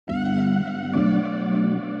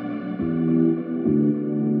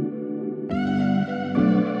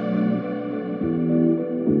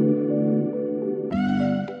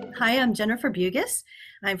Hi, I'm Jennifer Bugis.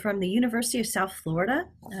 I'm from the University of South Florida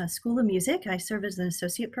School of Music. I serve as an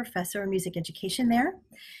associate professor of music education there.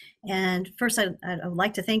 And first, I'd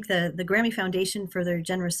like to thank the Grammy Foundation for their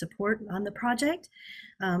generous support on the project.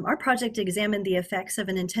 Our project examined the effects of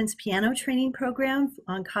an intense piano training program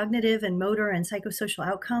on cognitive and motor and psychosocial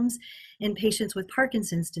outcomes in patients with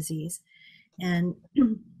Parkinson's disease. And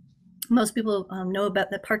most people know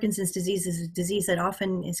about that Parkinson's disease is a disease that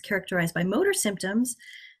often is characterized by motor symptoms,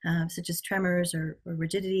 such as tremors or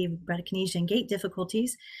rigidity, bradykinesia, and gait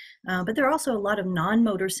difficulties. But there are also a lot of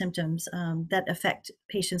non-motor symptoms that affect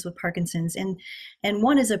patients with Parkinson's. And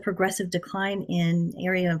one is a progressive decline in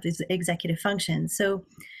area of executive function. So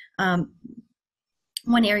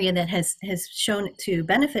one area that has shown to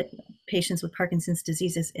benefit patients with Parkinson's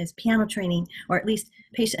disease is piano training, or at least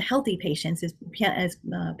healthy patients is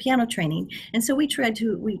piano training. And so we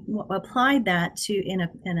applied that in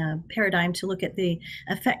a paradigm to look at the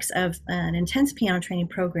effects of an intense piano training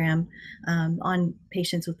program on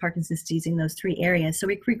patients with Parkinson's disease in those three areas. So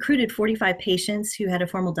we recruited 45 patients who had a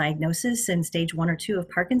formal diagnosis in stage 1 or 2 of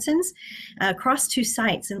Parkinson's across 2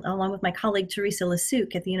 sites, and along with my colleague Teresa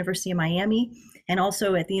Lasuk at the University of Miami and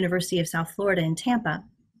also at the University of South Florida in Tampa.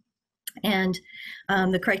 And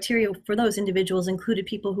the criteria for those individuals included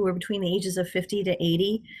people who were between the ages of 50 to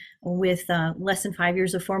 80 with less than 5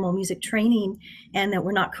 years of formal music training, and that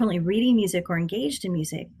were not currently reading music or engaged in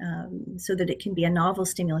music, so that it can be a novel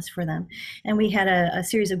stimulus for them. And we had a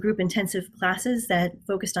series of group intensive classes that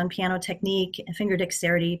focused on piano technique, finger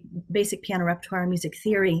dexterity, basic piano repertoire, and music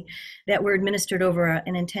theory that were administered over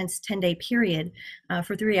an intense 10-day period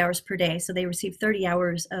for 3 hours per day. So they received 30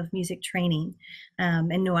 hours of music training,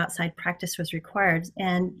 and no outside practice was required.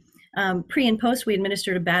 And pre and post, we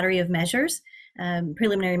administered a battery of measures,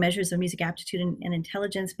 preliminary measures of music aptitude and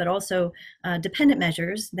intelligence, but also dependent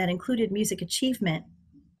measures that included music achievement,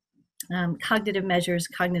 cognitive measures,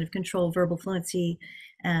 cognitive control, verbal fluency,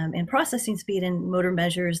 and processing speed, and motor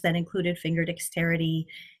measures that included finger dexterity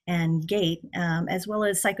and gait, as well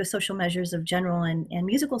as psychosocial measures of general and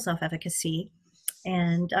musical self-efficacy.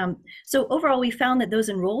 And so overall, we found that those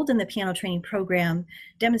enrolled in the piano training program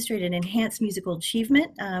demonstrated enhanced musical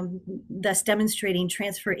achievement, thus demonstrating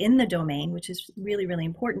transfer in the domain, which is really, really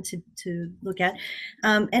important to look at.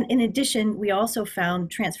 And in addition, we also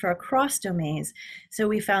found transfer across domains. So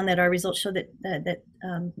we found that our results show that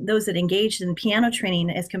those that engaged in piano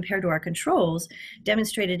training as compared to our controls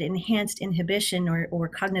demonstrated enhanced inhibition or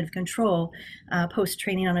cognitive control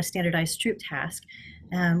post-training on a standardized Stroop task.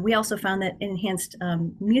 We also found that enhanced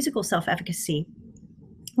musical self-efficacy,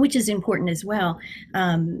 which is important as well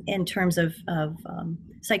in terms of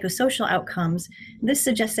psychosocial outcomes. This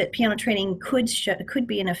suggests that piano training could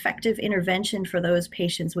be an effective intervention for those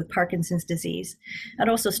patients with Parkinson's disease. I'd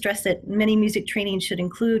also stress that many music training should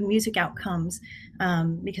include music outcomes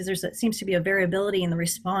because there seems to be a variability in the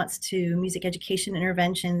response to music education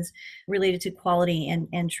interventions related to quality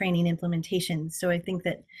and training implementation. So I think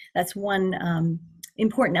that that's one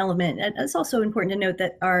important element. It's also important to note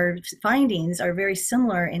that our findings are very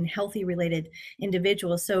similar in healthy related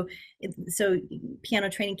individuals. So piano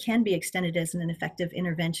training can be extended as an effective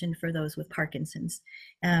intervention for those with Parkinson's.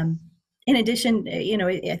 In addition,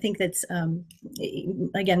 I think that's,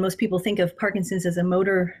 again, most people think of Parkinson's as a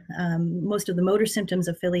motor, most of the motor symptoms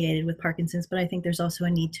affiliated with Parkinson's, but I think there's also a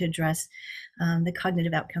need to address the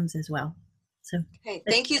cognitive outcomes as well. So, okay,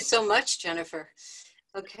 thank you so much, Jennifer.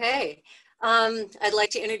 Okay. I'd like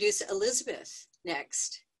to introduce Elizabeth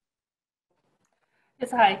next. Yes,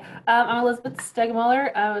 hi. I'm Elizabeth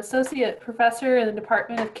Stegmuller. I'm Associate Professor in the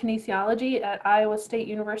Department of Kinesiology at Iowa State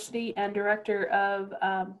University and Director of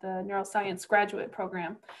the Neuroscience Graduate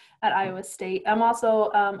Program at Iowa State. I'm also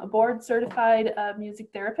a board certified music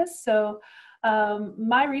therapist. So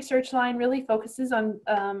my research line really focuses on,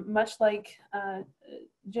 much like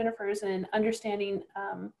Jennifer's, in understanding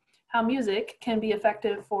how music can be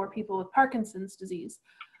effective for people with Parkinson's disease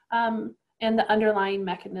and the underlying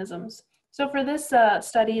mechanisms. So for this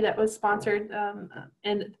study that was sponsored,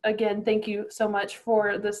 and again, thank you so much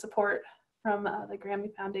for the support from the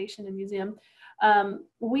Grammy Foundation and Museum,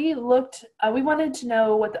 we wanted to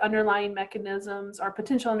know what the underlying mechanisms, or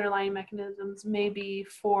potential underlying mechanisms, may be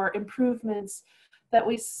for improvements that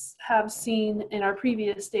we have seen in our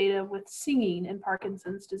previous data with singing in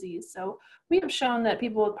Parkinson's disease. So we have shown that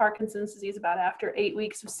people with Parkinson's disease, about after 8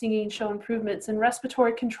 weeks of singing, show improvements in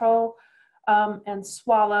respiratory control and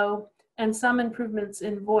swallow, and some improvements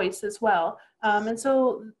in voice as well.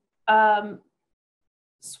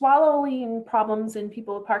 Swallowing problems in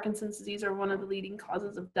people with Parkinson's disease are one of the leading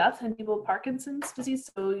causes of death in people with Parkinson's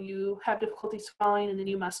disease. So you have difficulty swallowing, and then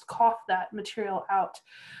you must cough that material out.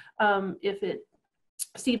 if it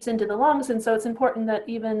seeps into the lungs. And so it's important that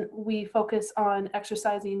even we focus on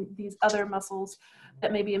exercising these other muscles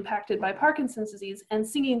that may be impacted by Parkinson's disease. And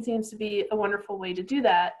singing seems to be a wonderful way to do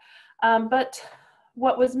that. But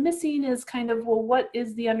what was missing is kind of, well, what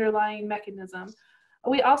is the underlying mechanism?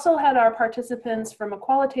 We also had our participants from a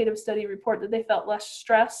qualitative study report that they felt less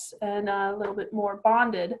stress and a little bit more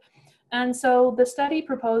bonded. And so the study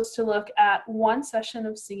proposed to look at one session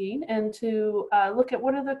of singing and to look at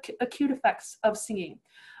what are the acute effects of singing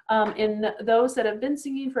in those that have been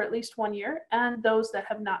singing for at least 1 year and those that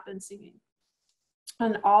have not been singing.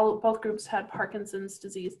 And both groups had Parkinson's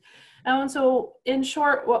disease. And so in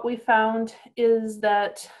short, what we found is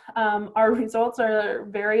that our results are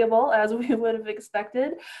variable, as we would have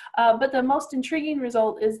expected. But the most intriguing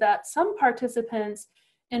result is that some participants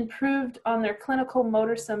improved on their clinical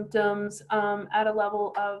motor symptoms at a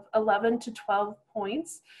level of 11 to 12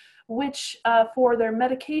 points, which for their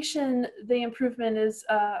medication, the improvement is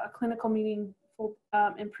a clinical meaningful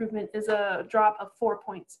improvement is a drop of 4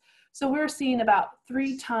 points. So we're seeing about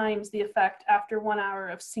 3 times the effect after 1 hour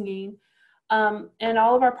of singing. And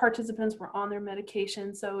all of our participants were on their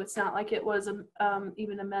medication, so it's not like it was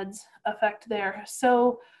even a meds effect there.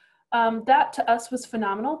 So that to us was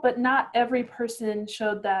phenomenal, but not every person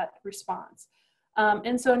showed that response.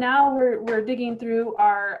 And so now we're digging through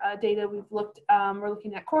our data. We're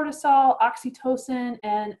looking at cortisol, oxytocin,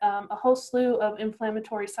 and a whole slew of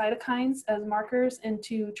inflammatory cytokines as markers, and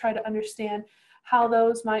to try to understand how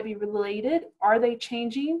those might be related. Are they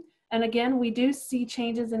changing? And again, we do see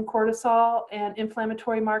changes in cortisol and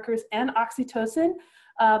inflammatory markers and oxytocin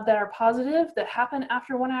that are positive, that happen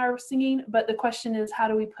after 1 hour of singing. But the question is, how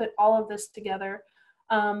do we put all of this together?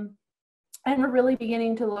 And we're really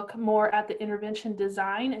beginning to look more at the intervention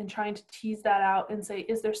design and trying to tease that out and say,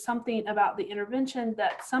 is there something about the intervention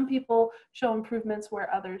that some people show improvements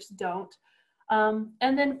where others don't?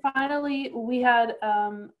 And then finally, we had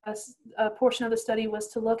a portion of the study was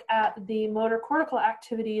to look at the motor cortical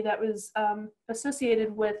activity that was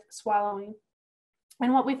associated with swallowing.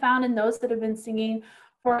 And what we found in those that have been singing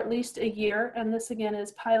for at least a year, and this again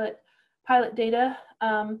is pilot data,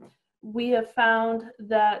 we have found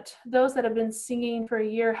that those that have been singing for a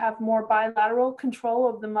year have more bilateral control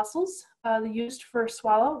of the muscles used for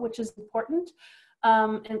swallow, which is important.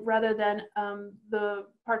 And rather than the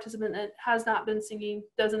participant that has not been singing,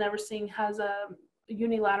 doesn't ever sing, has a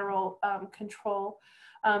unilateral control.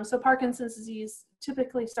 So Parkinson's disease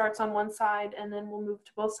typically starts on one side and then will move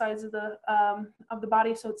to both sides of the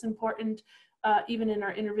body. So it's important, even in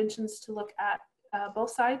our interventions, to look at both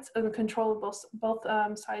sides and the control of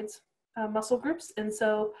both sides muscle groups. And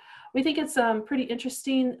so we think it's pretty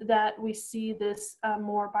interesting that we see this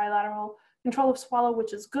more bilateral control of swallow,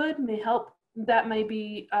 which is good, may help. That may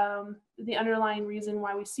be the underlying reason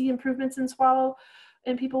why we see improvements in swallow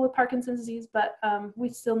in people with Parkinson's disease, but we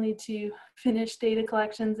still need to finish data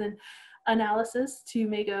collections and analysis to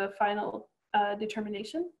make a final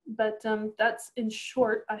determination. But that's, in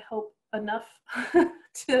short, I hope, enough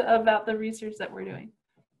about the research that we're doing.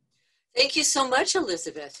 Thank you so much,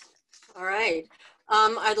 Elizabeth. All right.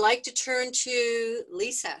 I'd like to turn to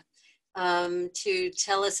Lisa to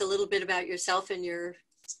tell us a little bit about yourself and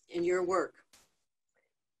your work.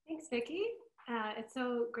 Thanks, Vicki. It's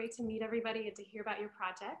so great to meet everybody and to hear about your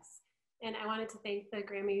projects. And I wanted to thank the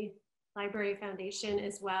Grammy Library Foundation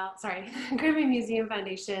as well, Grammy Museum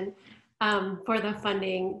Foundation for the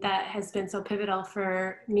funding that has been so pivotal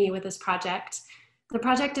for me with this project. The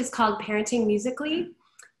project is called Parenting Musically,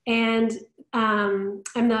 and I'm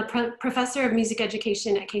the professor of music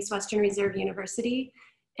education at Case Western Reserve University.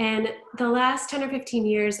 And the last 10 or 15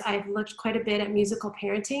 years, I've looked quite a bit at musical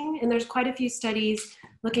parenting, and there's quite a few studies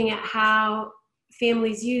looking at how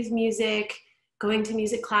families use music, going to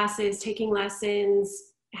music classes, taking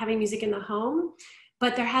lessons, having music in the home.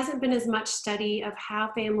 But there hasn't been as much study of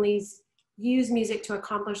how families use music to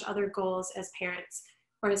accomplish other goals as parents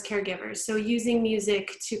or as caregivers. So using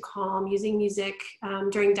music to calm, using music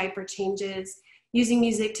during diaper changes, using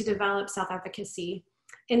music to develop self-efficacy.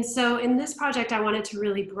 And so in this project, I wanted to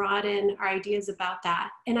really broaden our ideas about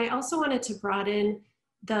that. And I also wanted to broaden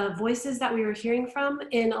the voices that we were hearing from.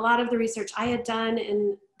 In a lot of the research I had done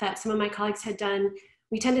and that some of my colleagues had done,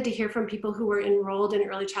 we tended to hear from people who were enrolled in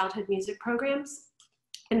early childhood music programs,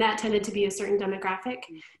 and that tended to be a certain demographic.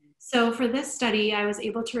 So for this study, I was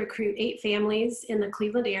able to recruit 8 families in the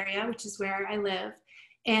Cleveland area, which is where I live.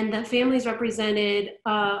 And the families represented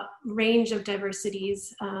a range of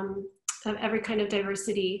diversities, of every kind of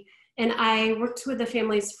diversity. And I worked with the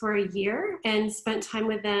families for a year and spent time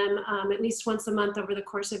with them at least once a month over the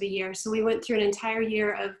course of a year. So we went through an entire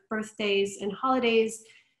year of birthdays and holidays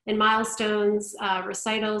and milestones,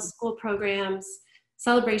 recitals, school programs,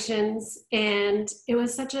 celebrations. And it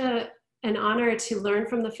was such an honor to learn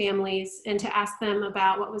from the families and to ask them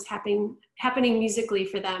about what was happening musically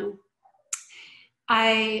for them.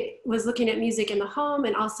 I was looking at music in the home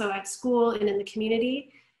and also at school and in the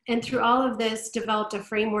community. And through all of this, developed a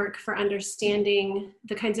framework for understanding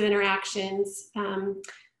the kinds of interactions,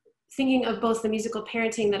 thinking of both the musical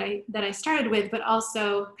parenting that I started with, but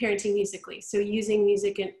also parenting musically. So using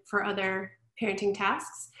music for other parenting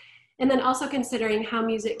tasks. And then also considering how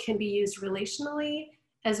music can be used relationally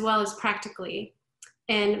as well as practically,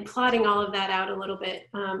 and plotting all of that out a little bit,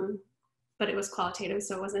 but it was qualitative,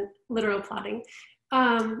 so it wasn't literal plotting.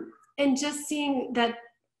 And just seeing that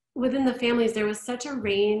within the families, there was such a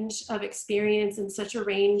range of experience and such a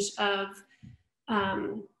range of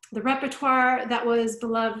the repertoire that was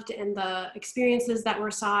beloved and the experiences that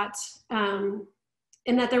were sought, and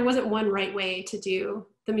that there wasn't one right way to do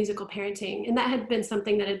the musical parenting. And that had been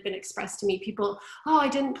something that had been expressed to me. People, oh, I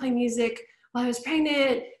didn't play music while I was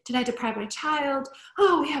pregnant. Did I deprive my child?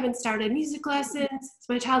 Oh, we haven't started music lessons. Is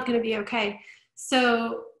my child going to be okay?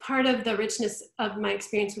 So part of the richness of my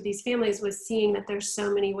experience with these families was seeing that there's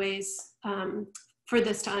so many ways for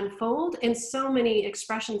this to unfold, and so many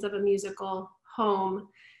expressions of a musical home,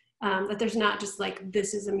 that there's not just like,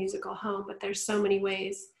 this is a musical home, but there's so many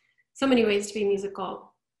ways to be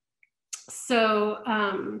musical. So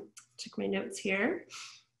check my notes here.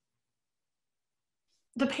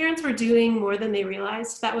 The parents were doing more than they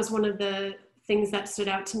realized. That was one of the things that stood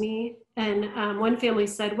out to me. And one family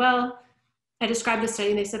said, well, I described the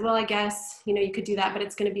study and they said, well, I guess, you could do that, but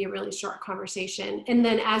it's going to be a really short conversation. And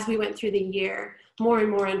then as we went through the year, more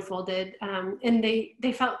and more unfolded. And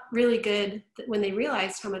they felt really good when they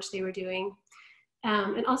realized how much they were doing.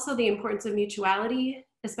 And also the importance of mutuality,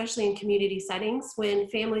 especially in community settings, when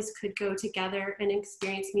families could go together and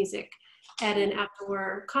experience music at an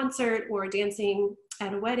outdoor concert or dancing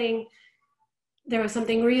at a wedding. There was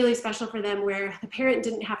something really special for them where the parent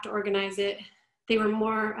didn't have to organize it. They were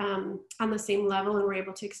more on the same level and were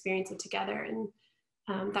able to experience it together.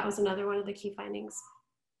 And that was another one of the key findings.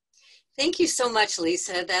 Thank you so much,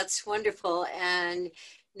 Lisa. That's wonderful. And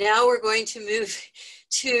now we're going to move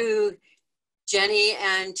to Jenny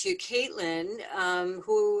and to Caitlin,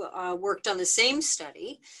 who worked on the same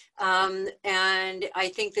study. And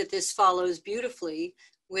I think that this follows beautifully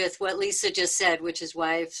with what Lisa just said, which is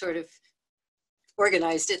why I've sort of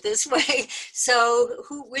organized it this way. So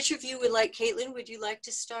which of you would like, Caitlin, would you like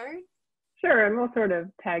to start? Sure, and we'll sort of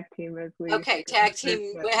tag team as we... Okay, tag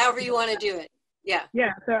team, however you want to do it. Yeah.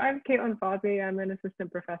 Yeah, so I'm Caitlin Fosby. I'm an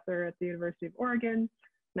assistant professor at the University of Oregon,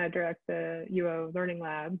 and I direct the UO Learning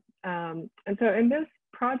Lab. And so in this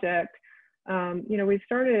project, we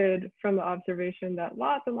started from the observation that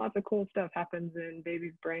lots and lots of cool stuff happens in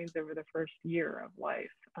babies' brains over the first year of life.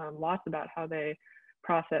 Lots about how they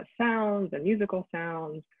process sounds and musical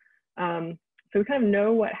sounds. So we kind of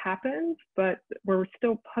know what happens, but we're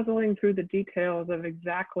still puzzling through the details of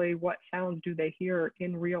exactly what sounds do they hear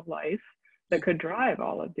in real life that could drive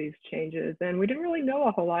all of these changes. And we didn't really know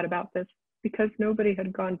a whole lot about this because nobody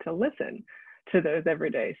had gone to listen to those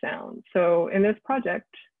everyday sounds. So in this project,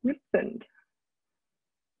 we listened.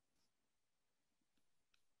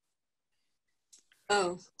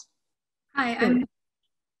 Oh. Hi,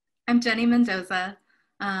 I'm Jenny Mendoza.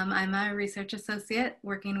 I'm a research associate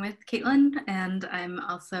working with Caitlin, and I'm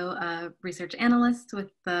also a research analyst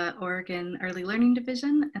with the Oregon Early Learning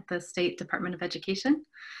Division at the State Department of Education.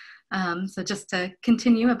 So just to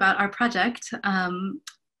continue about our project,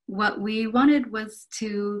 what we wanted was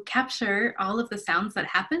to capture all of the sounds that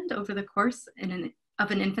happened over the course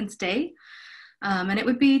of an infant's day. And it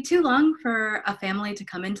would be too long for a family to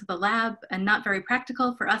come into the lab and not very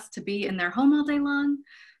practical for us to be in their home all day long.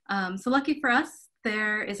 So lucky for us,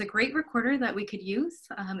 there is a great recorder that we could use.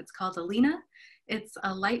 It's called Alina. It's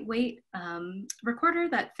a lightweight recorder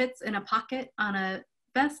that fits in a pocket on a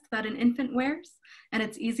vest that an infant wears, and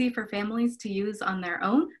it's easy for families to use on their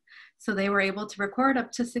own. So they were able to record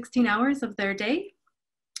up to 16 hours of their day.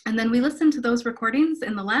 And then we listened to those recordings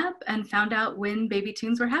in the lab and found out when baby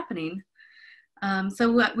tunes were happening.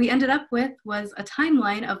 So what we ended up with was a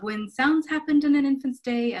timeline of when sounds happened in an infant's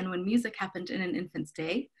day and when music happened in an infant's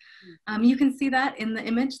day. You can see that in the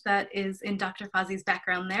image that is in Dr. Fozzy's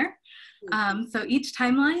background there. So each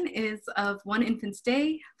timeline is of one infant's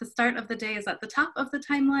day. The start of the day is at the top of the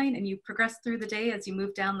timeline, and you progress through the day as you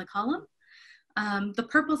move down the column. The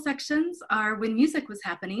purple sections are when music was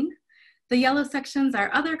happening. The yellow sections are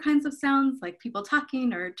other kinds of sounds like people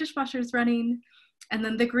talking or dishwashers running. And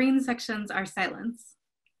then the green sections are silence.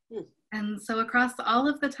 And so across all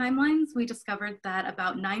of the timelines, we discovered that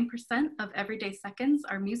about 9% of everyday seconds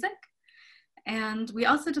are music. And we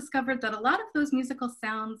also discovered that a lot of those musical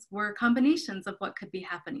sounds were combinations of what could be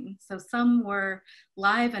happening. So some were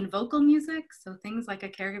live and vocal music, so things like a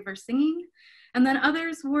caregiver singing, and then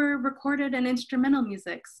others were recorded and instrumental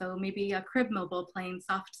music, so maybe a crib mobile playing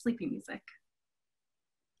soft, sleepy music.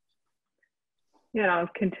 Yeah, I'll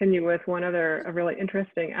continue with one other really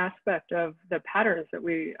interesting aspect of the patterns that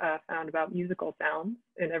we found about musical sounds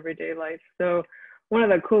in everyday life. So one of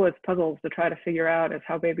the coolest puzzles to try to figure out is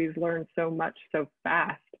how babies learn so much so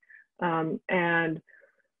fast. And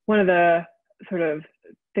one of the sort of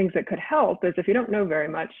things that could help is if you don't know very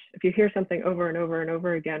much, if you hear something over and over and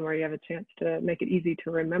over again where you have a chance to make it easy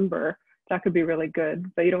to remember, that could be really good,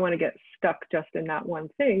 but you don't want to get stuck just in that one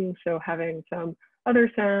thing. So having some other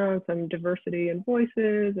sounds, some diversity in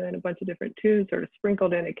voices, and a bunch of different tunes sort of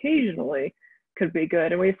sprinkled in occasionally could be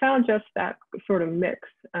good. And we found just that sort of mix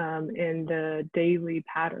in the daily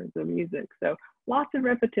patterns of music. So lots of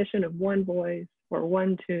repetition of one voice or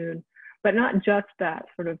one tune, but not just that,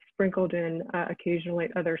 sort of sprinkled in occasionally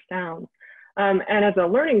other sounds. And as a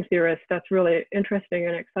learning theorist, that's really interesting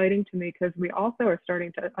and exciting to me because we also are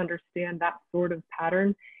starting to understand that sort of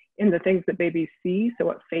pattern in the things that babies see. So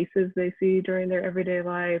what faces they see during their everyday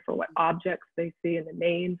life, or what objects they see and the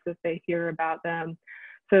names that they hear about them.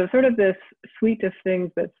 So sort of this suite of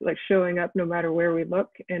things that's like showing up no matter where we look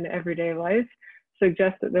in everyday life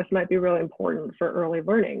suggests that this might be really important for early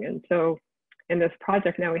learning. And so in this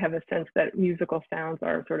project now we have a sense that musical sounds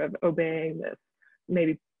are sort of obeying this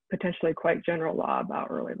maybe potentially quite general law about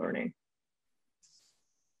early learning.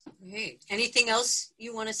 Great. Anything else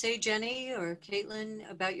you want to say, Jenny or Caitlin,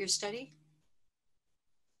 about your study?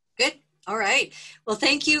 Good. All right. Well,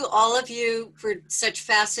 thank you, all of you, for such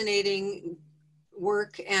fascinating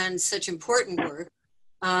work and such important work.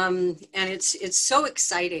 And it's so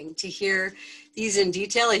exciting to hear these in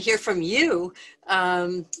detail and hear from you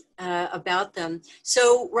about them.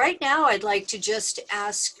 So right now, I'd like to just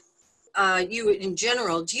ask you in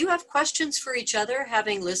general, do you have questions for each other,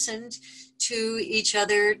 having listened to each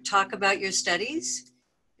other talk about your studies?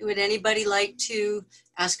 Would anybody like to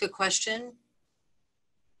ask a question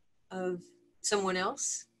of someone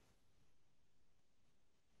else?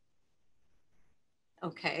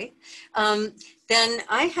 Okay, then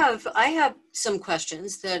I have some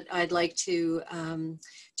questions that I'd like to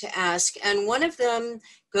ask, and one of them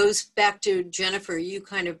goes back to Jennifer. You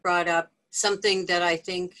kind of brought up something that I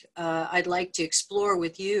think I'd like to explore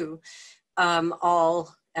with you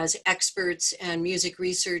all as experts and music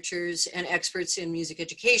researchers and experts in music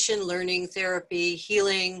education, learning, therapy,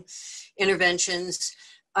 healing, interventions,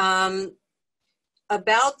 about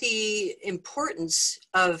the importance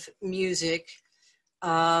of music.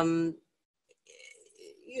 You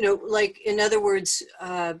know, like, in other words,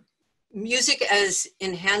 music as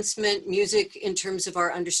enhancement, music in terms of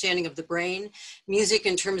our understanding of the brain, music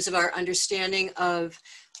in terms of our understanding of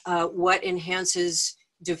what enhances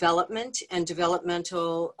development and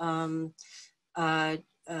developmental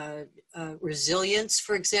resilience,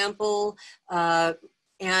 for example,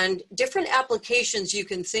 and different applications you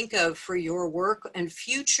can think of for your work and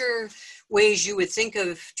future ways you would think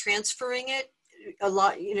of transferring it. A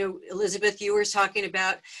lot, you know, Elizabeth, you were talking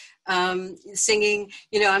about singing.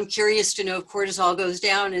 You know, I'm curious to know if cortisol goes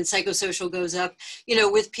down and psychosocial goes up, you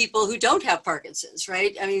know, with people who don't have Parkinson's,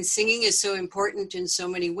 right? I mean, singing is so important in so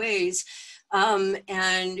many ways.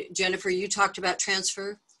 And Jennifer, you talked about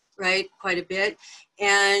transfer, right, quite a bit.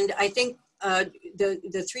 And I think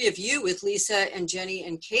the three of you with Lisa and Jenny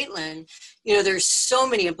and Caitlin, you know, there's so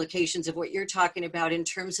many implications of what you're talking about in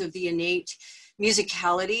terms of the innate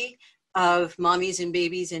musicality of mommies and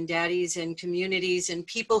babies and daddies and communities and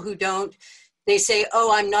people who don't, they say,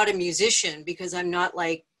 oh, I'm not a musician because I'm not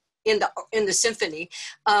like in the symphony,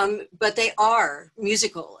 but they are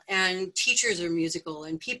musical, and teachers are musical,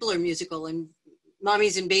 and people are musical, and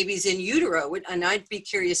mommies and babies in utero. And I'd be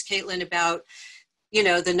curious, Caitlin, about, you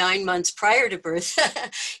know, the 9 months prior to birth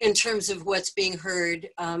in terms of what's being heard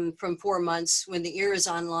from 4 months when the ear is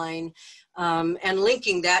online, and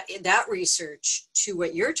linking that research to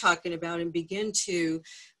what you're talking about and begin to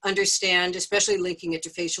understand, especially linking it to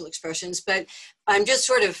facial expressions. But I'm just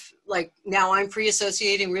sort of like, now I'm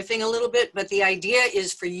pre-associating, riffing a little bit, but the idea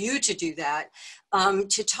is for you to do that,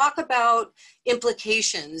 to talk about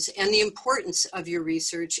implications and the importance of your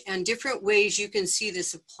research and different ways you can see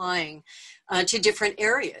this applying to different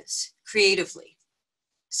areas creatively.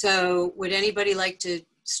 So would anybody like to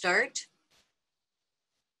start?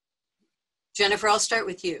 Jennifer, I'll start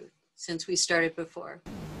with you since we started before.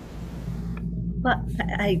 Well,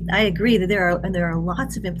 I agree that there are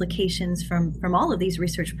lots of implications from all of these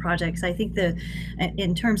research projects. I think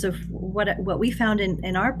in terms of what we found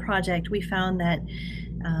in our project, we found that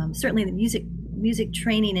certainly the music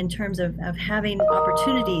training in terms of having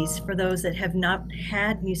opportunities for those that have not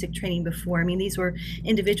had music training before. I mean, these were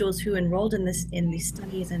individuals who enrolled in these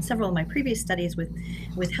studies, and several of my previous studies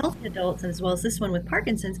with healthy adults, as well as this one with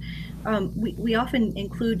Parkinson's. We often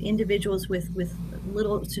include individuals with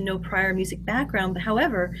little to no prior music background. But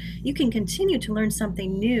however, you can continue to learn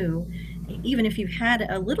something new even if you've had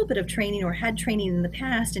a little bit of training or had training in the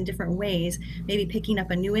past in different ways, maybe picking up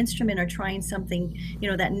a new instrument or trying something.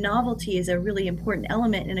 That novelty is a really important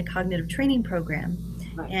element in a cognitive training program.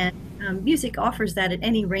 Right. And music offers that at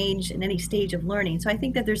any range and any stage of learning. So I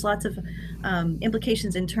think that there's lots of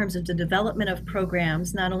implications in terms of the development of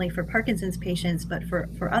programs, not only for Parkinson's patients, but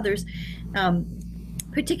for others,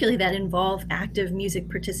 particularly that involve active music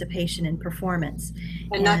participation and performance.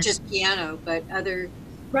 And not just piano, but other...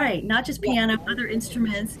 Right, not just piano, other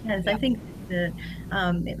instruments. Yes, I think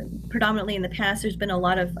predominantly in the past, there's been a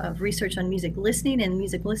lot of research on music listening, and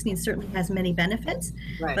music listening certainly has many benefits.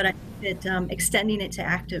 Right. But I think that extending it to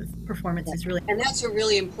active performance is really... And that's a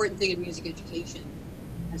really important thing in music education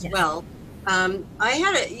as well.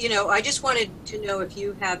 I just wanted to know if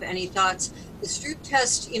you have any thoughts. The Stroop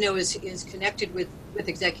test, is connected with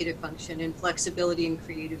executive function and flexibility and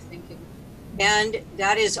creative thinking. And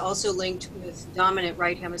that is also linked with dominant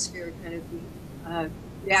right hemisphere kind of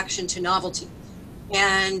reaction to novelty.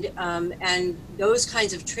 And those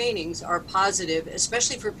kinds of trainings are positive,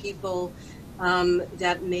 especially for people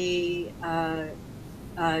that may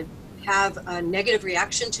have a negative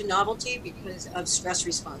reaction to novelty because of stress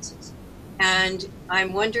responses. And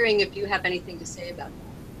I'm wondering if you have anything to say about that.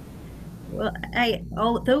 Well,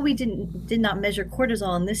 although we did not measure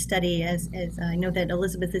cortisol in this study, as I know that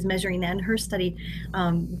Elizabeth is measuring that in her study,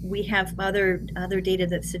 we have other data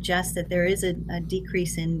that suggests that there is a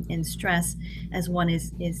decrease in stress as one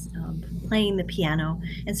is playing the piano,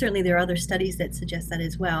 and certainly there are other studies that suggest that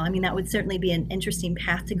as well. I mean, that would certainly be an interesting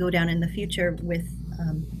path to go down in the future with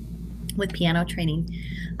piano training,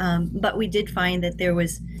 but we did find that there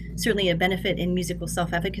was certainly a benefit in musical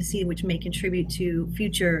self-efficacy, which may contribute to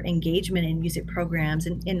future engagement in music programs,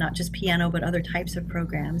 and not just piano, but other types of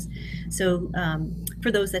programs. So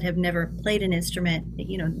for those that have never played an instrument,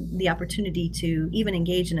 the opportunity to even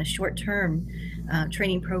engage in a short-term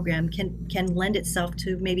training program can lend itself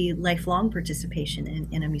to maybe lifelong participation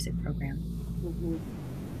in a music program. Mm-hmm.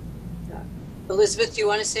 Elizabeth, do you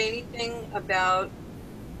want to say anything about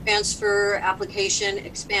transfer, application,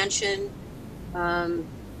 expansion,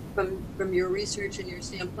 from your research and your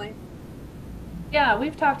standpoint? Yeah,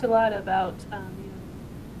 we've talked a lot about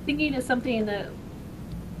thinking is something that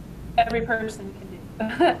every person can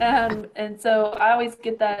do. and so I always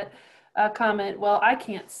get that comment, well, I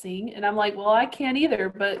can't sing. And I'm like, well, I can't either,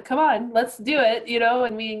 but come on, let's do it,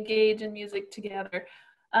 and we engage in music together.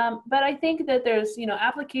 But I think that there's,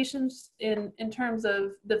 applications in terms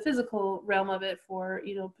of the physical realm of it for,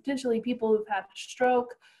 potentially people who've had a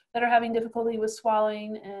stroke, that are having difficulty with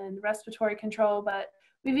swallowing and respiratory control. But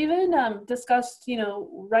we've even discussed,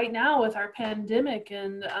 right now with our pandemic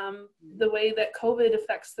and the way that COVID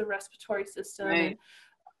affects the respiratory system, right, and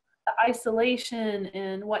the isolation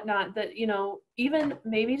and whatnot, that, even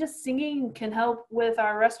maybe just singing can help with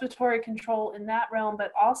our respiratory control in that realm,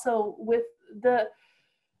 but also with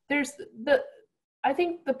I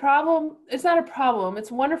think the problem, it's not a problem,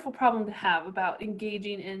 it's a wonderful problem to have about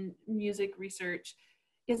engaging in music research,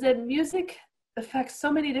 is that music affects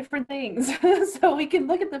so many different things. So we can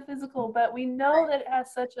look at the physical, but we know that it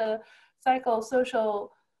has such a psychosocial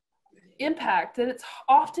impact that it's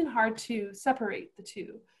often hard to separate the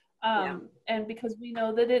two. And because we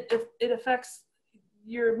know that it affects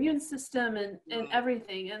your immune system and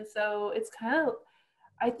everything. And so it's kind of,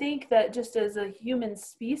 I think that just as a human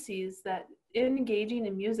species, that engaging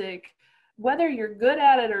in music, whether you're good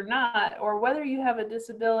at it or not, or whether you have a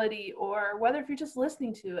disability, or whether if you're just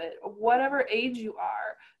listening to it, whatever age you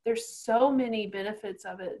are, there's so many benefits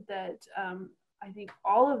of it that I think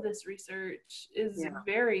all of this research is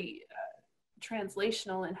very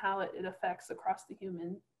translational in how it affects across the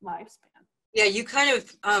human lifespan. Yeah, you kind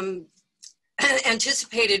of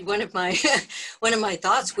anticipated one of my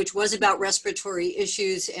thoughts, which was about respiratory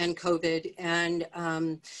issues and COVID, and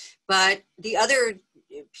but the other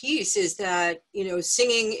piece is that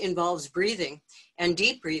singing involves breathing and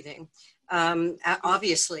deep breathing,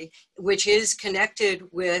 obviously, which is connected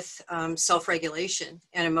with self-regulation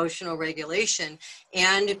and emotional regulation,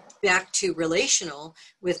 and back to relational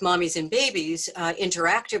with mommies and babies,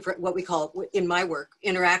 interactive, what we call in my work,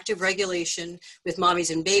 interactive regulation with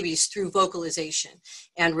mommies and babies through vocalization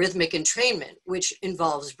and rhythmic entrainment, which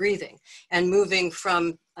involves breathing, and moving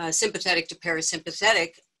from sympathetic to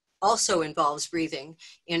parasympathetic also involves breathing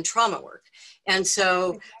in trauma work. And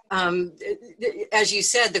so, as you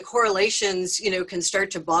said, the correlations, can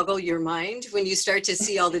start to boggle your mind when you start to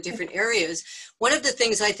see all the different areas. One of the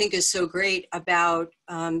things I think is so great about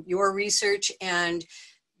your research and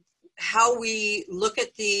how we look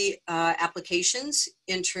at the applications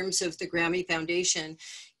in terms of the Grammy Foundation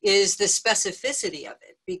is the specificity of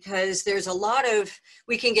it, because there's a lot of,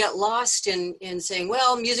 we can get lost in saying,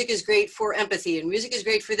 well, music is great for empathy, and music is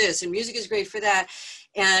great for this, and music is great for that.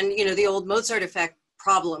 And, the old Mozart effect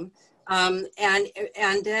problem. And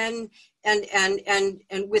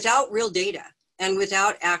without real data and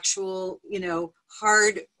without actual,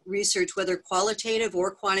 hard research, whether qualitative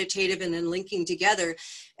or quantitative, and then linking together,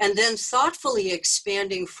 and then thoughtfully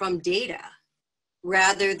expanding from data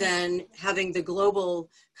rather than having the global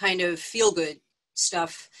kind of feel-good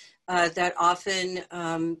stuff that often,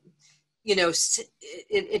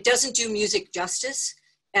 it doesn't do music justice,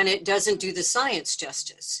 and it doesn't do the science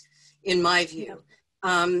justice, in my view.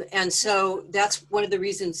 And so that's one of the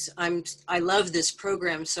reasons I love this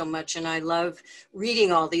program so much, and I love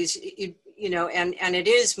reading all these, and it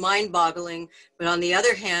is mind-boggling, but on the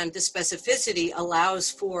other hand, the specificity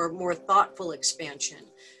allows for more thoughtful expansion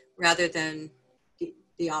rather than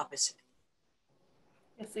the opposite.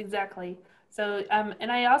 Yes, exactly. So,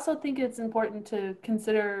 and I also think it's important to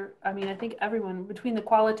consider, I think everyone, between the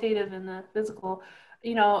qualitative and the physical,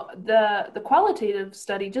 the qualitative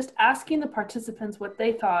study, just asking the participants what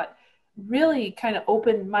they thought really kind of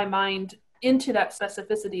opened my mind into that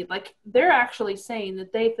specificity. Like, they're actually saying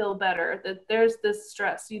that they feel better, that there's this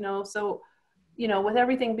stress, so, with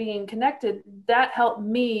everything being connected, that helped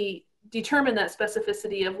me determine that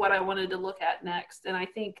specificity of what I wanted to look at next. And I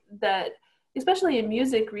think that, especially in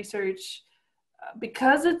music research,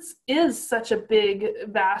 because it is such a big,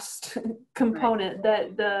 vast component,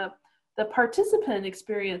 that the participant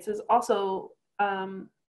experience is also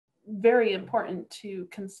very important to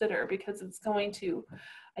consider, because it's going to,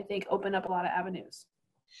 I think, open up a lot of avenues.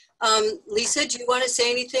 Lisa, do you want to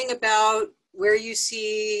say anything about where you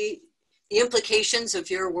see the implications of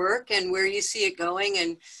your work and where you see it going?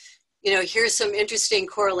 And, here's some interesting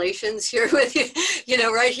correlations here with you,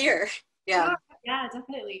 right here. Yeah. Yeah,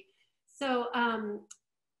 definitely. So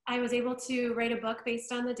I was able to write a book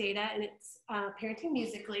based on the data, and it's Parenting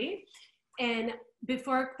Musically. And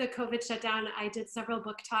before the COVID shutdown, I did several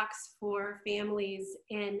book talks for families.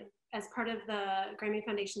 And as part of the Grammy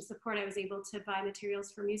Foundation support, I was able to buy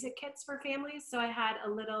materials for music kits for families. So I had a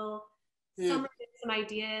little summary, some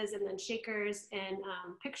ideas, and then shakers and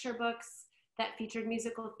picture books that featured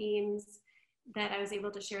musical themes that I was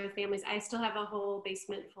able to share with families. I still have a whole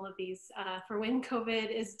basement full of these for when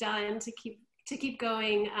COVID is done, to keep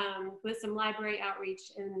going with some library outreach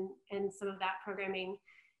and some of that programming.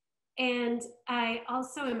 And I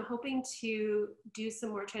also am hoping to do some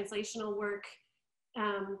more translational work,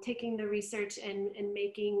 taking the research and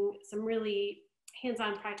making some really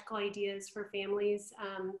hands-on practical ideas for families,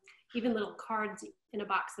 even little cards in a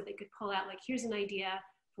box that they could pull out, like, here's an idea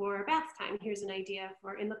for bath time, here's an idea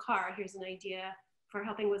for in the car, here's an idea for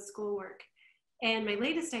helping with schoolwork. And my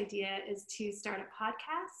latest idea is to start a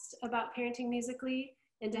podcast about parenting musically,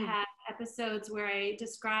 and to have episodes where I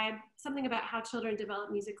describe something about how children develop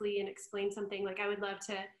musically and explain something. Like, I would love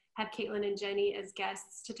to have Caitlin and Jenny as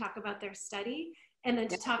guests to talk about their study, and then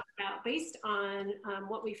to talk about, based on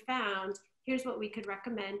what we found, here's what we could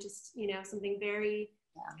recommend, just, something very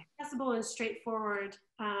accessible and straightforward.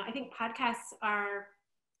 I think podcasts are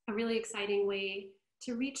a really exciting way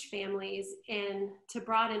to reach families and to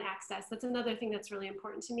broaden access. That's another thing that's really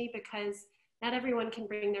important to me, because not everyone can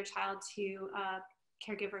bring their child to a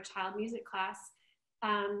caregiver child music class.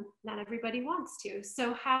 Not everybody wants to.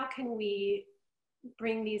 So how can we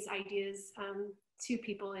bring these ideas to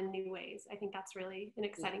people in new ways? I think that's really an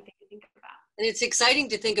exciting thing to think about. And it's exciting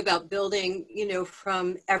to think about building,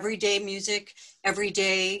 from everyday music,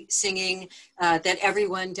 everyday singing that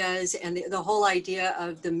everyone does, and the whole idea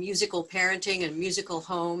of the musical parenting and musical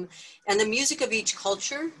home, and the music of each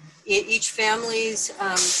culture, each family's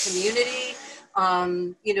community,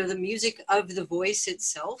 the music of the voice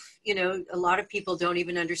itself. A lot of people don't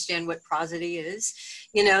even understand what prosody is,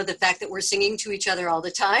 the fact that we're singing to each other all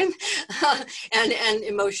the time and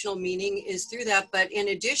emotional meaning is through that. But in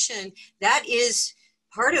addition, that is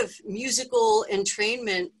part of musical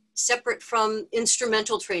entrainment separate from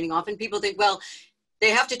instrumental training. Often people think, well, they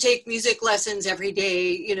have to take music lessons every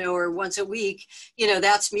day, you know, or once a week, you know,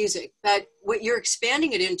 that's music. But what you're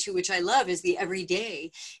expanding it into, which I love, is the everyday,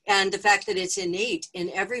 and the fact that it's innate in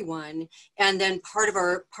everyone, and then part of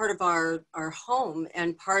our home,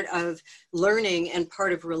 and part of learning, and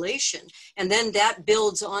part of relation. And then that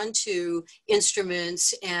builds onto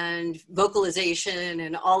instruments and vocalization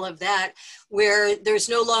and all of that, where there's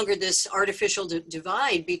no longer this artificial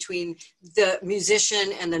divide between the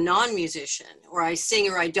musician and the non-musician, or I sing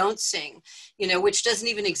or I don't sing, you know, which doesn't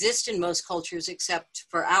even exist in most cultures except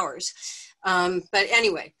for ours. But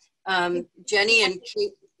anyway, Jenny and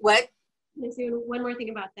Kate, what? One more thing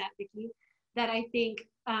about that, Vicki, that I think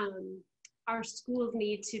our schools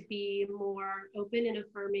need to be more open and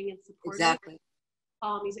affirming and supportive of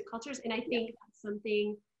all music cultures. And I think that's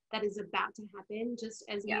something that is about to happen, just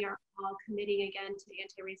as we are all committing again to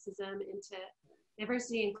anti-racism and to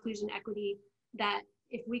diversity, inclusion, equity, that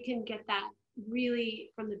if we can get that really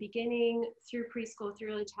from the beginning through preschool, through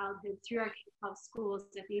early childhood, through our K-12 schools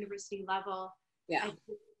at the university level, I think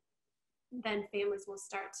then families will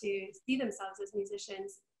start to see themselves as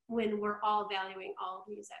musicians when we're all valuing all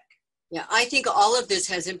of music. Yeah, I think all of this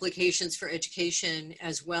has implications for education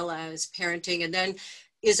as well as parenting. And then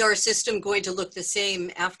is our system going to look the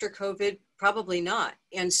same after COVID? Probably not.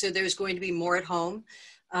 And so there's going to be more at home,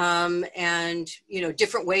 and, you know,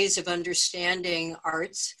 different ways of understanding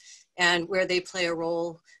arts and where they play a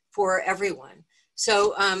role for everyone.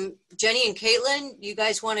 So Jenny and Caitlin, you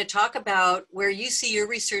guys want to talk about where you see your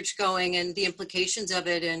research going and the implications of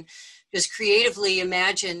it, and just creatively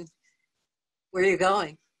imagine where you're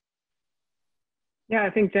going. Yeah, I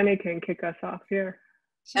think Jenny can kick us off here.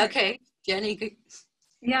 Sure. Okay, Jenny.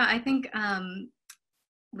 Yeah, I think,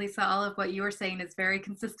 Lisa, all of what you were saying is very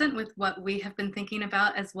consistent with what we have been thinking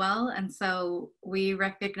about as well. And so we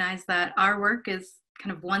recognize that our work is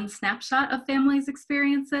kind of one snapshot of families'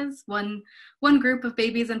 experiences, one group of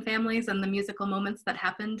babies and families and the musical moments that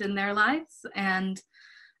happened in their lives. And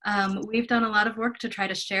we've done a lot of work to try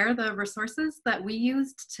to share the resources that we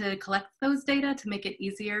used to collect those data to make it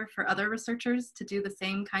easier for other researchers to do the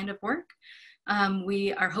same kind of work.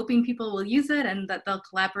 We are hoping people will use it and that they'll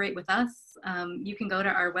collaborate with us. You can go to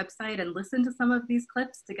our website and listen to some of these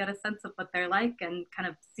clips to get a sense of what they're like and kind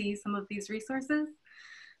of see some of these resources.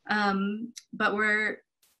 But we're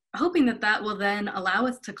hoping that that will then allow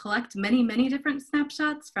us to collect many, many different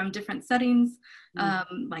snapshots from different settings,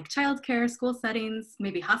 like childcare, school settings,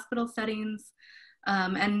 maybe hospital settings,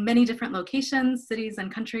 and many different locations, cities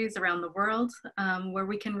and countries around the world, where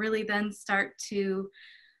we can really then start to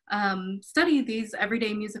study these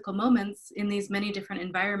everyday musical moments in these many different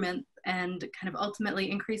environments and kind of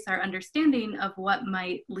ultimately increase our understanding of what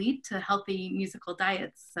might lead to healthy musical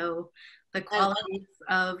diets. So the qualities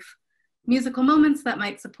of musical moments that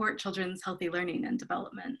might support children's healthy learning and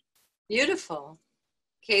development. Beautiful.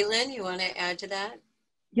 Caitlin, you want to add to that?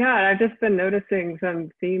 Yeah, I've just been noticing some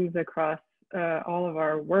themes across all of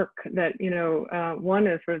our work that, you know, one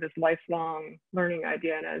is sort of this lifelong learning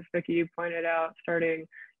idea. And as Vicki, you pointed out, starting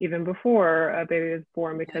even before a baby is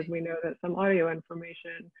born, because we know that some audio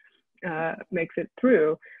information makes it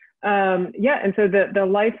through. Yeah, and so the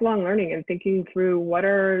lifelong learning and thinking through what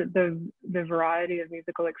are the variety of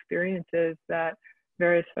musical experiences that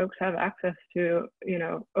various folks have access to, you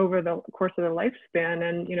know, over the course of the lifespan.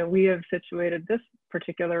 And, you know, we have situated this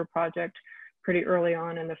particular project pretty early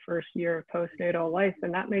on in the first year of postnatal life,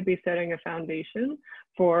 and that may be setting a foundation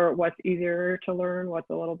for what's easier to learn,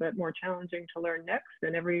 what's a little bit more challenging to learn next,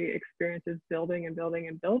 and every experience is building and building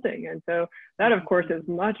and building. And so that, of course, is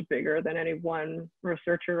much bigger than any one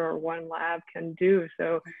researcher or one lab can do.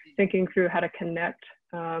 So thinking through how to connect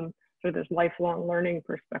sort of this lifelong learning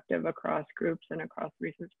perspective across groups and across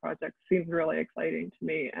research projects seems really exciting to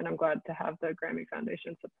me, and I'm glad to have the Grammy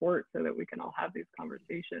Foundation support so that we can all have these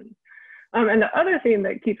conversations. And the other theme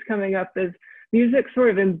that keeps coming up is music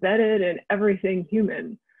sort of embedded in everything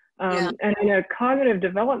human. And in a cognitive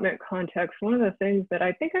development context, one of the things that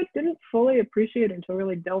I think I didn't fully appreciate until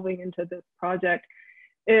really delving into this project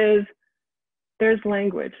is there's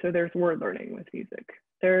language. So there's word learning with music.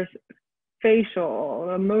 There's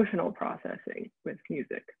facial, emotional processing with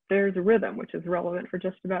music. There's rhythm, which is relevant for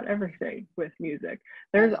just about everything with music.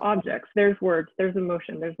 There's objects, there's words, there's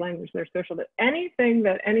emotion, there's language, there's social, anything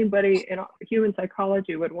that anybody in human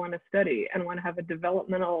psychology would want to study and want to have a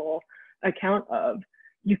developmental account of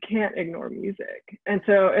you can't ignore music. And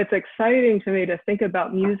so it's exciting to me to think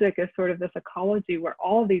about music as sort of this ecology where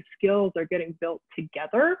all these skills are getting built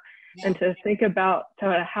together, and to think about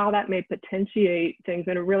how that may potentiate things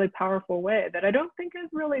in a really powerful way that I don't think is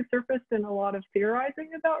really surfaced in a lot of theorizing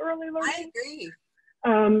about early learning. I agree.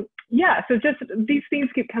 Yeah, so just these themes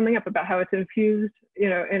keep coming up about how it's infused, you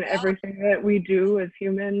know, in everything that we do as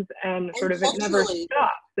humans, and sort of it never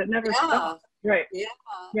stops. It never stops. Right.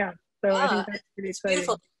 Yeah. So I think that's pretty exciting.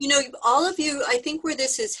 Beautiful. You know, all of you, I think where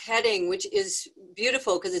this is heading, which is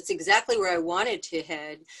beautiful because it's exactly where I wanted to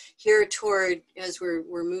head here toward, as we're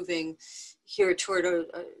moving here toward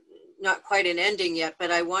not quite an ending yet, but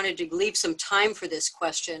I wanted to leave some time for this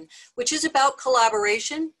question, which is about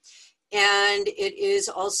collaboration. And it is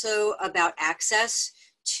also about access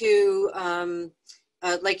to,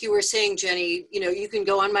 like you were saying, Jenny, you know, you can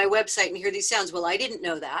go on my website and hear these sounds. Well, I didn't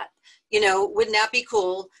know that. You know, wouldn't that be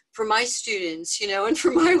cool for my students, you know, and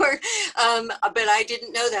for my work? But I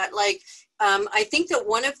didn't know that. Like, I think that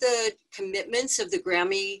one of the commitments of the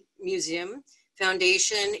GRAMMY Museum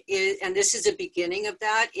Foundation is, and this is a beginning of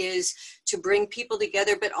that, is to bring people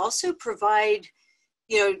together, but also provide,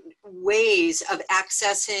 you know, ways of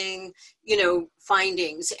accessing, you know,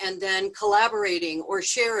 findings and then collaborating or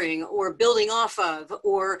sharing or building off of,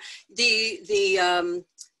 or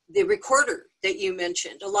the recorder that you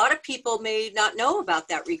mentioned. A lot of people may not know about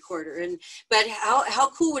that recorder, but how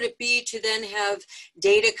cool would it be to then have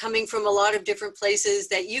data coming from a lot of different places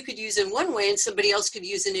that you could use in one way and somebody else could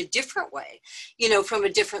use in a different way, you know, from a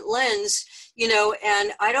different lens, you know.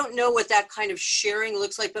 And I don't know what that kind of sharing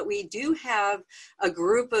looks like, but we do have a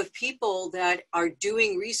group of people that are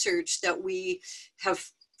doing research that we have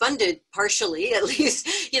funded partially, at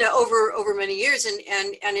least, you know, over many years, and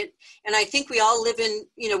I think we all live in,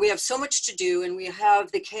 you know, we have so much to do, and we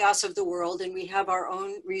have the chaos of the world, and we have our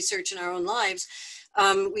own research in our own lives.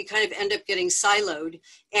 We kind of end up getting siloed,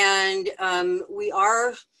 and we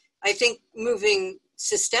are, I think, moving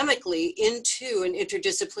systemically into an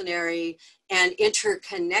interdisciplinary and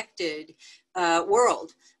interconnected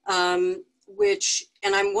world, which,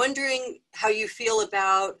 and I'm wondering how you feel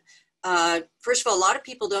about, first of all, a lot of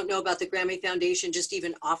people don't know about the GRAMMY Foundation just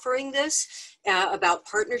even offering this, about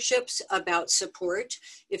partnerships, about support.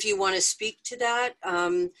 If you want to speak to that,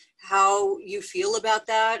 how you feel about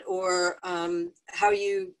that, or how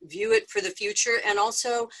you view it for the future, and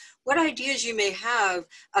also what ideas you may have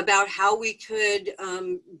about how we could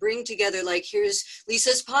bring together, like here's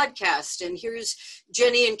Lisa's podcast, and here's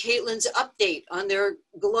Jenny and Caitlin's update on their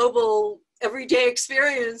global everyday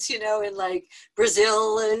experience, you know, in like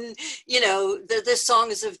Brazil, and, you know, the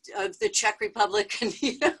songs of the Czech Republic. And,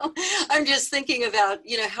 you know, I'm just thinking about,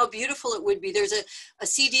 you know, how beautiful it would be. There's a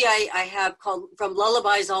CD I have called From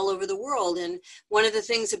Lullabies All Over the World. And one of the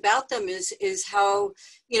things about them is how,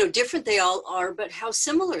 you know, different they all are, but how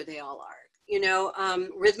similar they all are, you know,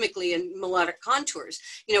 rhythmically and melodic contours.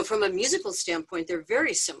 You know, from a musical standpoint, they're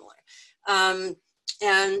very similar.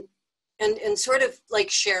 And sort of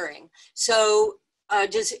like sharing. So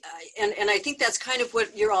and I think that's kind of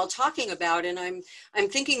what you're all talking about. And I'm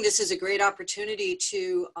thinking this is a great opportunity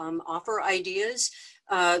to offer ideas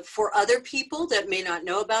for other people that may not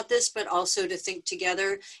know about this, but also to think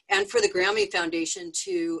together, and for the GRAMMY Foundation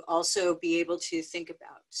to also be able to think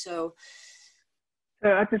about. So I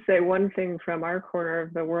have to say one thing from our corner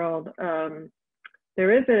of the world.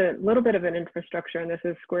 There is a little bit of an infrastructure, and this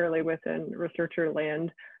is squarely within researcher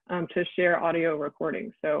land, to share audio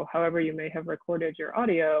recordings. So however you may have recorded your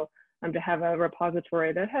audio, to have a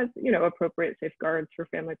repository that has, you know, appropriate safeguards for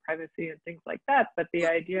family privacy and things like that. But the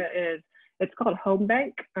idea is, it's called Home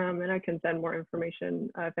Bank, and I can send more information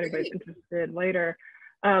if anybody's interested later.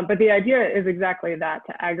 But the idea is exactly that,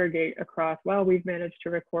 to aggregate across, well, we've managed to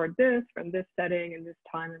record this from this setting and this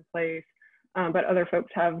time and place, but other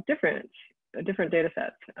folks have different data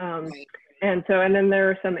sets. And then there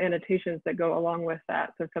are some annotations that go along with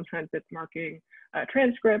that. So sometimes it's marking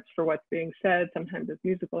transcripts for what's being said, sometimes it's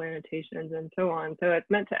musical annotations, and so on. So it's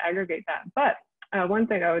meant to aggregate that. But one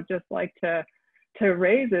thing I would just like to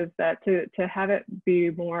raise is that to have it be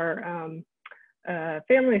more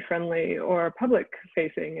family friendly or public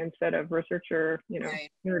facing instead of researcher, you know,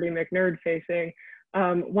 nerdy McNerd facing.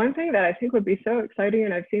 One thing that I think would be so exciting,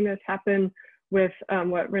 and I've seen this happen with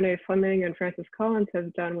what Renee Fleming and Francis Collins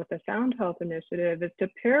have done with the Sound Health Initiative, is to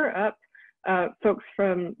pair up folks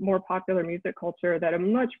from more popular music culture that a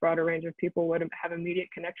much broader range of people would have immediate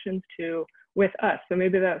connections to with us. So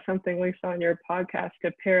maybe that's something, Lisa, on your podcast,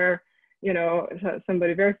 to pair, you know,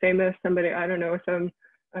 somebody very famous, somebody, I don't know, some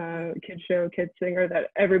kid show, kid singer that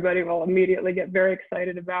everybody will immediately get very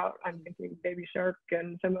excited about. I'm thinking Baby Shark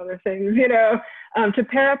and some other things, you know, to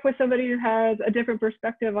pair up with somebody who has a different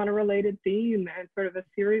perspective on a related theme and sort of a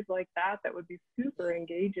series like that, that would be super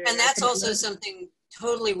engaging. And that's also something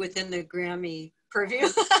totally within the Grammy purview.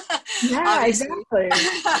 Yeah, exactly.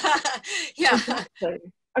 Yeah. Exactly.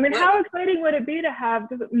 I mean, how exciting would it be to have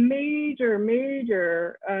major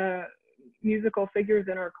musical figures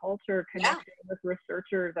in our culture connecting with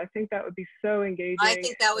researchers? I think that would be so engaging. I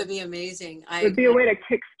think that would be amazing. It would be a way to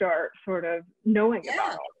kickstart sort of knowing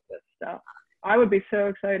about all of this stuff. I would be so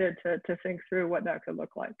excited to think through what that could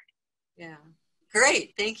look like. Yeah.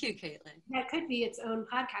 Great. Thank you, Caitlin. That could be its own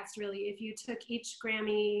podcast, really, if you took each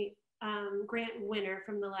Grammy grant winner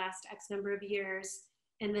from the last X number of years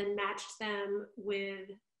and then matched them with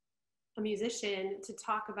a musician to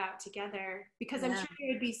talk about together, because I'm sure there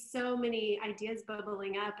would be so many ideas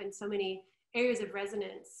bubbling up and so many areas of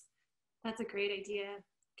resonance. That's a great idea,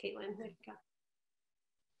 Caitlin.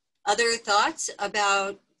 Other thoughts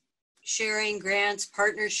about sharing grants,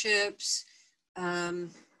 partnerships?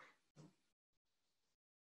 Can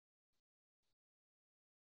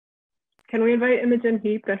we invite Imogen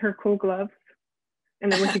Heap and her cool gloves?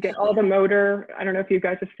 And then we could get all the motor. I don't know if you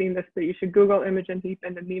guys have seen this, but you should Google Imogen Heap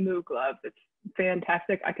and the Mimu gloves. It's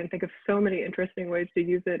fantastic. I can think of so many interesting ways to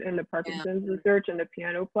use it in the Parkinson's research and the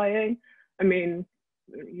piano playing. I mean,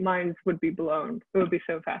 minds would be blown. It would be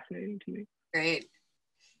so fascinating to me. Great.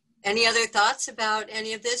 Any other thoughts about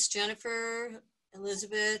any of this? Jennifer,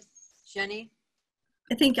 Elizabeth, Jenny?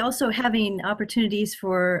 I think also having opportunities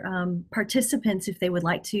for participants, if they would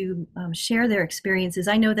like to share their experiences.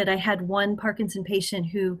 I know that I had one Parkinson patient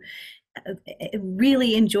who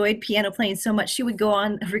really enjoyed piano playing so much she would go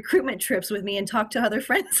on recruitment trips with me and talk to other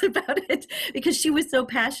friends about it, because she was so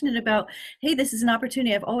passionate about, hey, this is an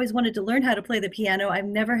opportunity. I've always wanted to learn how to play the piano. I've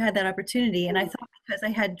never had that opportunity. And I thought because I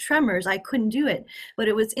had tremors, I couldn't do it. But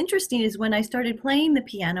it was interesting is when I started playing the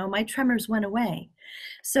piano, my tremors went away.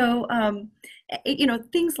 So, you know,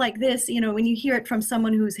 things like this, you know, when you hear it from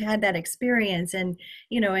someone who's had that experience and,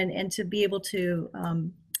 you know, and to be able to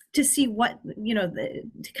see what, you know,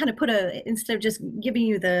 to kind of put instead of just giving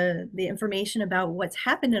you the information about what's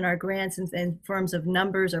happened in our grants in forms of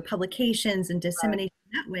numbers or publications and dissemination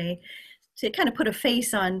that way, to kind of put a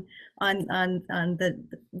face on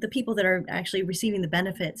the people that are actually receiving the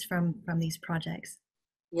benefits from these projects.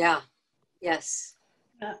 Yeah. Yes.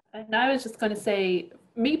 And I was just going to say,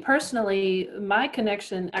 me personally, my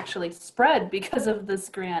connection actually spread because of this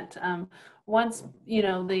grant. Once, you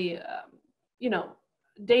know, the, you know,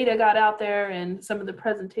 data got out there and some of the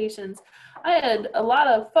presentations, I had a lot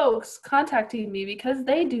of folks contacting me because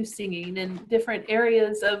they do singing in different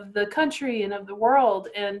areas of the country and of the world.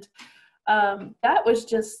 And that was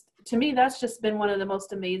just, to me, that's just been one of the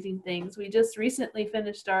most amazing things. We just recently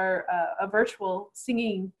finished our a virtual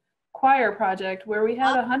singing choir project where we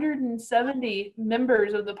had 170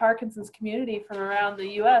 members of the Parkinson's community from around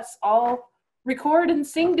the US all record and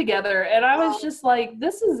sing together. And I was just like,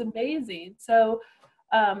 this is amazing. So,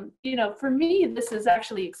 you know, for me, this has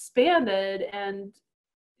actually expanded, and,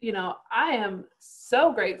 you know, I am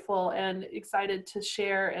so grateful and excited to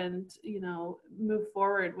share and, you know, move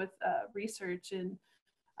forward with research, and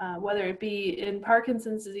whether it be in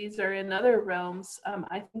Parkinson's disease or in other realms.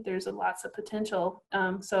 I think there's lots of potential.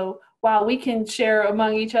 So while we can share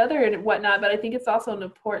among each other and whatnot, but I think it's also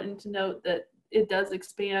important to note that it does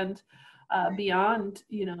expand beyond,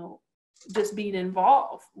 you know, just being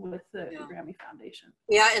involved with the Grammy Foundation.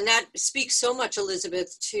 Yeah, and that speaks so much,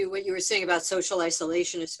 Elizabeth, to what you were saying about social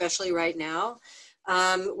isolation, especially right now,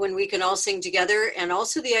 when we can all sing together, and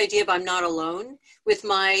also the idea of I'm not alone with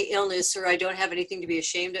my illness, or I don't have anything to be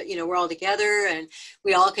ashamed of. You know, we're all together and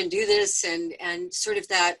we all can do this, and sort of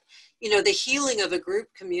that, you know, the healing of a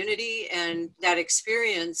group community and that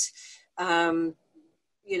experience,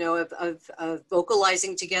 you know, of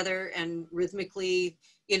vocalizing together and rhythmically,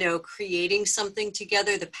 you know, creating something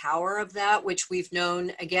together, the power of that, which we've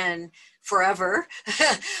known, again, forever.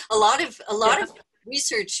 a lot of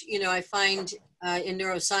research, you know, I find in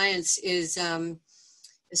neuroscience is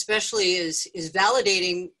especially is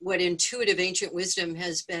validating what intuitive ancient wisdom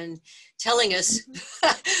has been telling us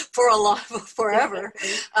forever,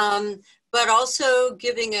 but also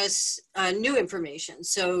giving us new information.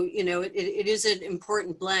 So, you know, it is an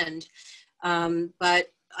important blend, but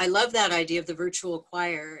I love that idea of the virtual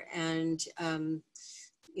choir, and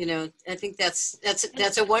you know, I think that's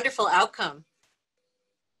a wonderful outcome.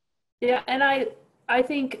 Yeah, and I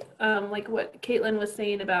think like what Caitlin was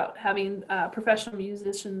saying about having professional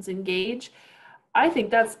musicians engage, I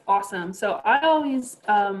think that's awesome. So I always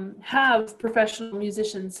have professional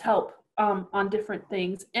musicians help on different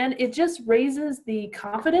things, and it just raises the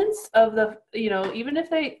confidence of the, even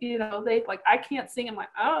if they, they like, I can't sing, I'm like,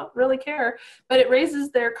 I don't really care, but it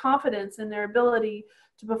raises their confidence and their ability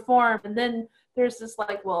to perform. And then there's this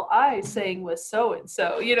like, well, I sang with so and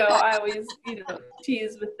so, I always,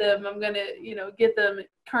 tease with them. I'm gonna, get them at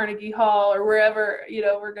Carnegie Hall or wherever,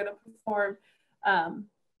 we're gonna perform.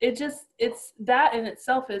 It's that in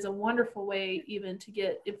itself is a wonderful way even to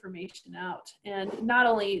get information out, and not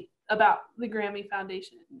only about the Grammy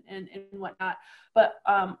Foundation and whatnot, but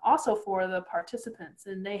also for the participants,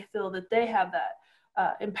 and they feel that they have that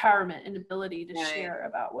empowerment and ability to share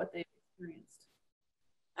about what they've experienced.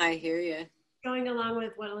 I hear you. Going along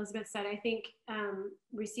with what Elizabeth said, I think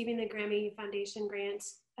receiving the Grammy Foundation grant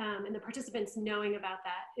and the participants knowing about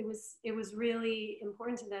that, it was really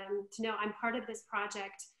important to them to know I'm part of this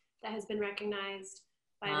project that has been recognized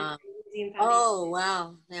by the Grammy Museum Foundation. Oh,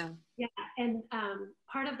 wow. Yeah. Yeah, and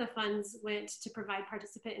part of the funds went to provide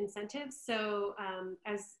participant incentives. So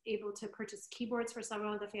I was able to purchase keyboards for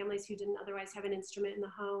several of the families who didn't otherwise have an instrument in the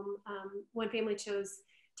home. One family chose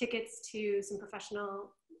tickets to some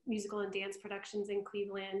professional musical and dance productions in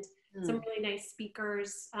Cleveland, some really nice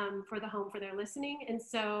speakers for the home for their listening. And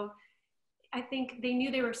so I think they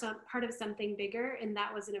knew they were part of something bigger, and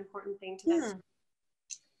that was an important thing to them.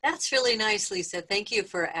 That's really nice, Lisa. Thank you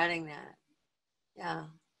for adding that. Yeah.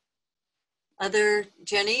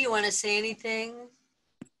 Jenny, you want to say anything?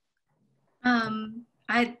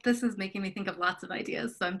 This is making me think of lots of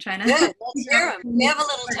ideas, so I'm trying to. Good, let's hear them. We have a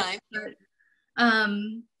little time.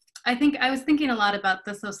 I think I was thinking a lot about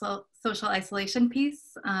the social isolation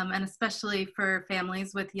piece, and especially for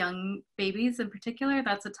families with young babies in particular.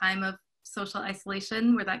 That's a time of social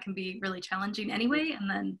isolation where that can be really challenging anyway, and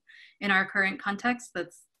then in our current context,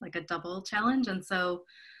 that's like a double challenge. And so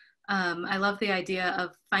I love the idea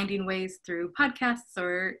of finding ways through podcasts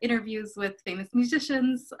or interviews with famous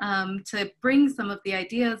musicians to bring some of the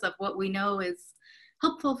ideas of what we know is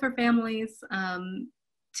helpful for families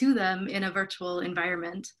to them in a virtual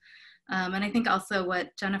environment. And I think also what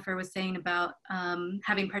Jennifer was saying about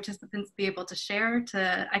having participants be able to share,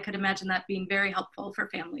 I could imagine that being very helpful for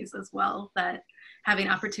families as well, that having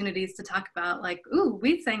opportunities to talk about like, ooh,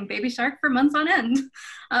 we sang Baby Shark for months on end.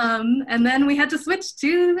 And then we had to switch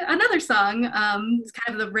to another song. It's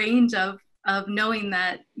kind of the range of knowing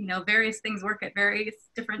that, various things work at various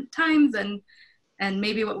different times, and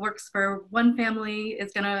maybe what works for one family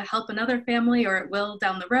is going to help another family, or it will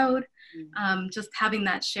down the road. Just having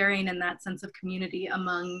that sharing and that sense of community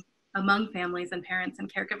among families and parents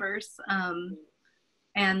and caregivers,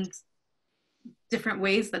 and different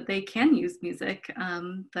ways that they can use music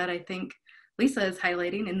that I think Lisa is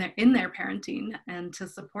highlighting in their parenting, and to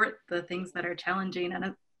support the things that are challenging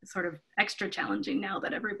and sort of extra challenging now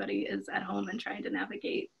that everybody is at home and trying to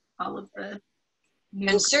navigate all of the new.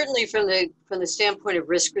 And certainly from the standpoint of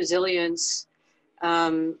risk resilience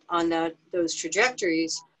on those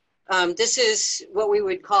trajectories, this is what we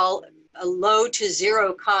would call a low to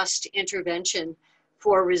zero cost intervention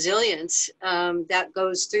for resilience that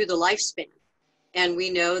goes through the lifespan. And we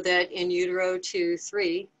know that in utero to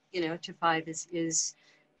 3, to 5 is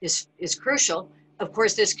crucial. Of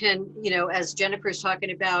course, this can, as Jennifer's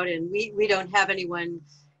talking about, and we don't have anyone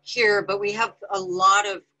here, but we have a lot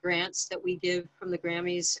of grants that we give from the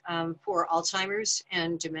Grammys for Alzheimer's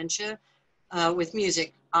and dementia with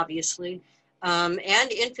music, obviously,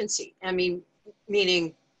 and infancy.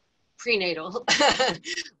 Meaning prenatal.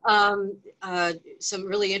 Some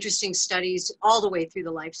really interesting studies all the way through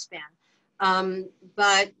the lifespan.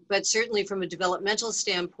 But certainly from a developmental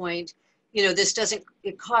standpoint,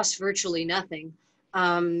 it costs virtually nothing.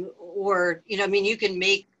 You can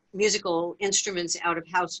make musical instruments out of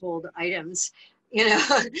household items,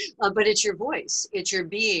 but it's your voice, it's your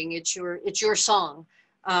being, it's your song,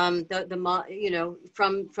 from the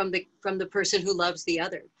person who loves the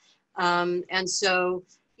other. And so,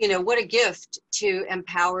 what a gift to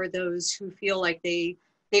empower those who feel like they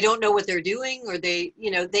don't know what they're doing, or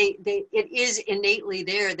it is innately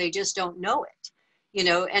there, they just don't know it,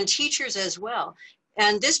 and teachers as well.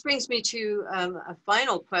 And this brings me to a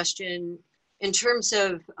final question in terms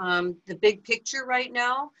of the big picture right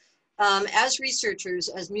now. As researchers,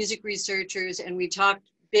 as music researchers, and we talked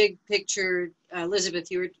big picture, Elizabeth,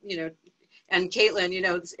 you were, and Caitlin,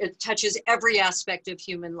 it touches every aspect of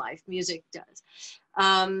human life, music does.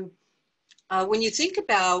 When you think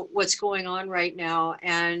about what's going on right now,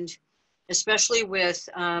 and especially with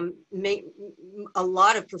a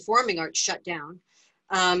lot of performing arts shut down,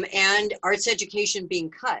 and arts education being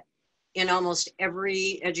cut, in almost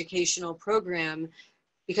every educational program,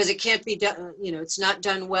 because it can't be done, you know, it's not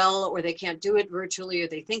done well, or they can't do it virtually, or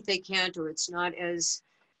they think they can't, or it's not as,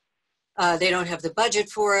 they don't have the budget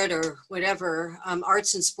for it, or whatever.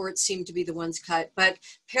 Arts and sports seem to be the ones cut, but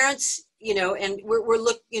parents, you know, and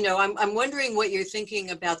you know, I'm wondering what you're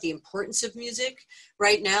thinking about the importance of music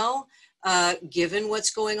right now, given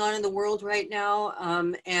what's going on in the world right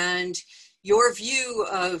now, and your view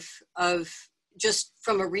of just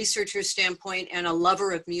from a researcher standpoint and a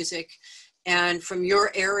lover of music, and from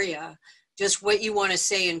your area, just what you want to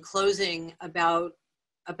say in closing about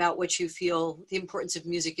what you feel the importance of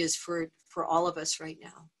music is for all of us right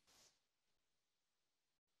now.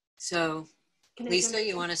 So, Lisa,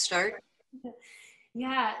 you want to start?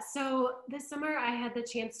 Yeah, so this summer I had the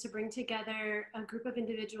chance to bring together a group of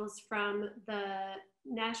individuals from the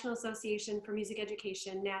National Association for Music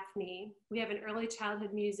Education, NAFME. We have an early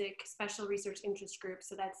childhood music special research interest group,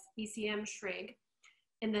 so that's ECM SHRIG,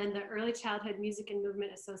 and then the Early Childhood Music and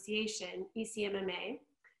Movement Association, ECMMA,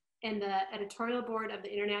 and the editorial board of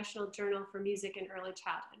the International Journal for Music and Early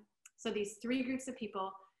Childhood. So these three groups of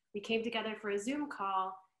people, we came together for a Zoom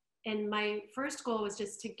call, and my first goal was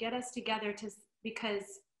just to get us together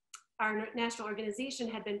because our national organization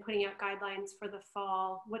had been putting out guidelines for the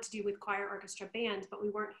fall, what to do with choir, orchestra, band, but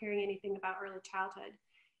we weren't hearing anything about early childhood.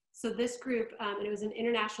 So this group, and it was an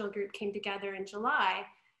international group, came together in July.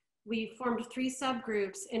 We formed 3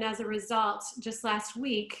 subgroups, and as a result, just last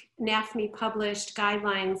week, NAFME published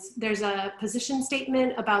guidelines. There's a position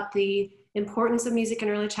statement about the importance of music in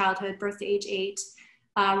early childhood, birth to age 8,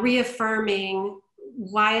 reaffirming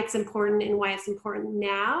why it's important and why it's important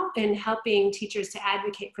now, and helping teachers to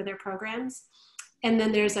advocate for their programs. And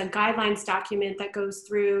then there's a guidelines document that goes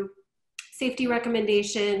through safety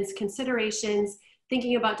recommendations, considerations,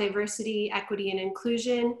 thinking about diversity, equity, and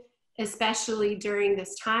inclusion, especially during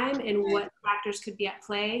this time, and what factors could be at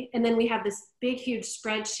play. And then we have this big, huge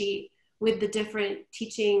spreadsheet with the different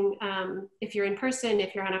teaching, if you're in person,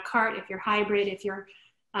 if you're on a cart, if you're hybrid, if you're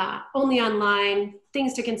only online,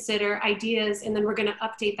 things to consider, ideas, and then we're gonna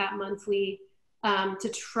update that monthly to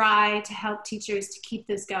try to help teachers to keep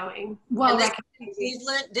this going. Well,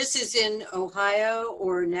 this is in Ohio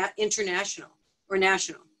or international or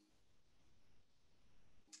national?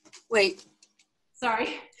 Wait.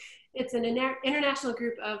 Sorry. It's an international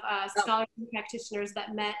group of scholars and practitioners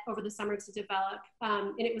that met over the summer to develop,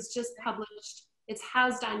 and it was just published. It's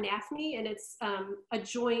housed on NAFME, and it's a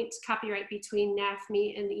joint copyright between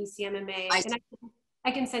NAFME and the ECMMA. And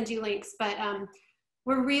I can send you links, but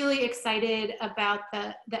we're really excited about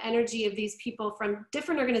the energy of these people from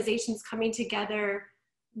different organizations coming together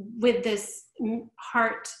with this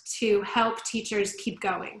heart to help teachers keep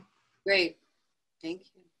going. Great, thank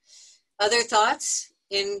you. Other thoughts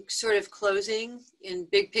in sort of closing in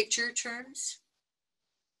big picture terms?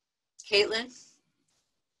 Caitlin?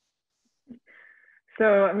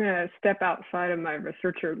 So I'm going to step outside of my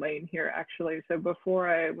researcher lane here, actually. So before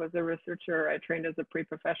I was a researcher, I trained as a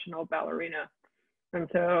pre-professional ballerina. And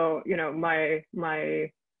so, you know,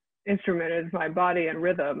 my instrument is my body, and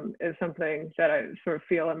rhythm is something that I sort of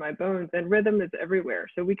feel in my bones, and rhythm is everywhere.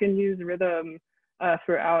 So we can use rhythm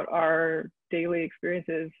throughout our daily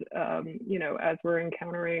experiences, you know, as we're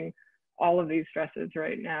encountering all of these stresses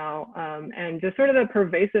right now. And just sort of the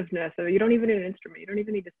pervasiveness of, you don't even need an instrument, you don't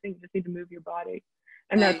even need to sing, you just need to move your body.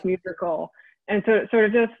 And that's musical. And so sort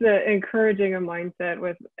of just the encouraging a mindset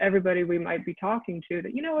with everybody we might be talking to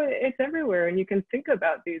that, you know, it's everywhere. And you can think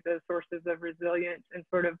about these as sources of resilience in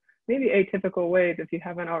sort of maybe atypical ways if you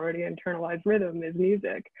haven't already internalized rhythm is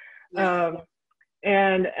music. Yeah.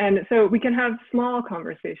 And so we can have small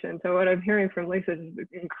conversations. So what I'm hearing from Lisa is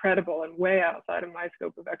incredible and way outside of my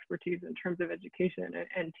scope of expertise in terms of education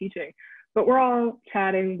and teaching. But we're all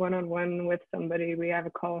chatting one-on-one with somebody. We have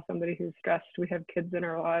a call with somebody who's stressed. We have kids in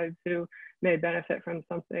our lives who may benefit from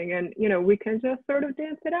something. And, you know, we can just sort of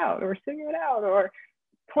dance it out or sing it out or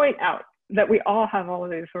point out that we all have all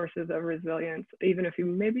of these sources of resilience, even if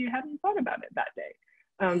maybe you hadn't thought about it that day.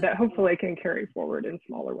 That hopefully can carry forward in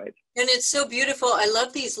smaller ways. And it's so beautiful. I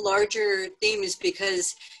love these larger themes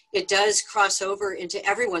because it does cross over into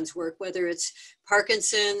everyone's work, whether it's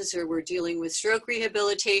Parkinson's or we're dealing with stroke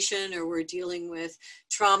rehabilitation or we're dealing with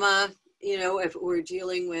trauma, you know, if we're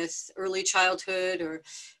dealing with early childhood or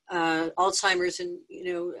Alzheimer's and, you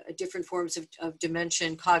know, different forms of dementia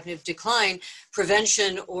and cognitive decline,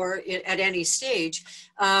 prevention or at any stage.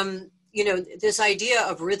 You know, this idea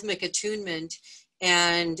of rhythmic attunement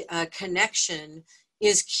and connection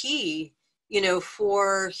is key, you know,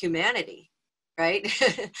 for humanity, right?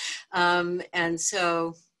 And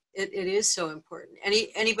so it is so important.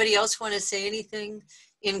 Anybody else want to say anything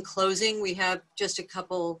in closing? We have just a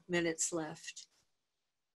couple minutes left.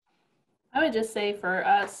 I would just say for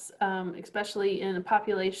us, especially in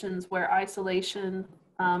populations where isolation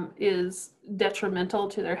is detrimental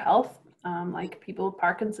to their health, like people with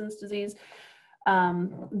Parkinson's disease,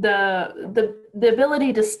 the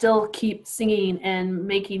ability to still keep singing and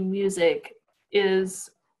making music is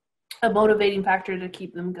a motivating factor to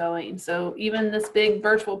keep them going. So even this big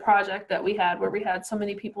virtual project that we had, where we had so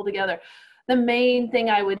many people together, the main thing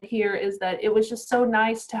I would hear is that it was just so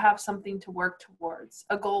nice to have something to work towards,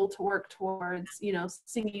 a goal to work towards, you know,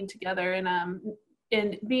 singing together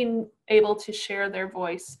and being able to share their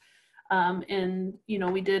voice. And, you know,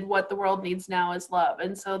 we did What the World Needs Now is Love.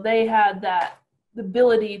 And so they had that the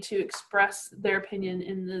ability to express their opinion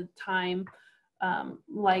in the time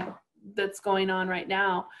like that's going on right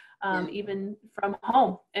now. Even from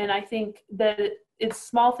home. And I think that it's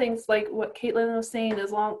small things like what Caitlin was saying,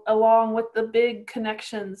 is along with the big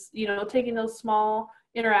connections, you know, taking those small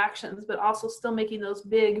interactions, but also still making those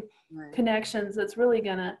big connections that's really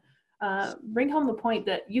gonna bring home the point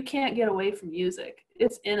that you can't get away from music.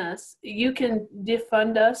 It's in us. You can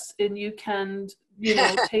defund us and you can, you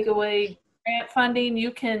know, take away grant funding,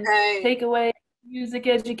 you can take away music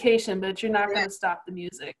education, but you're not gonna stop the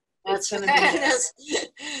music. That's it's right. Gonna be there.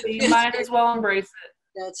 So you might as well embrace it.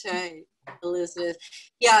 That's right, Elizabeth.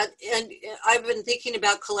 Yeah, and I've been thinking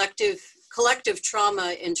about collective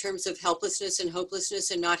trauma in terms of helplessness and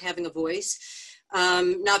hopelessness and not having a voice,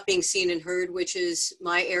 not being seen and heard, which is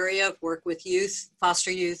my area of work with youth,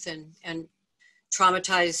 foster youth, and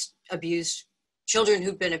traumatized, abused children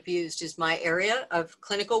who've been abused is my area of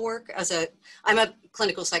clinical work. I'm a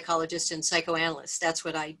clinical psychologist and psychoanalyst. That's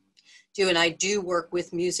what I do, and I do work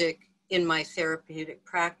with music in my therapeutic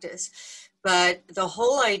practice. But the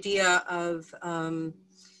whole idea of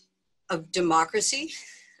democracy,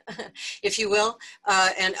 if you will,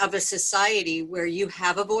 and of a society where you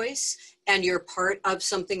have a voice and you're part of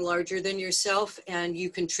something larger than yourself and you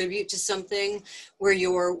contribute to something where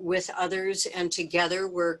you're with others and together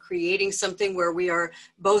we're creating something where we are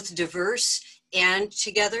both diverse and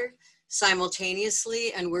together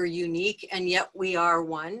simultaneously, and we're unique and yet we are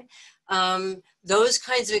one. Those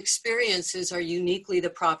kinds of experiences are uniquely the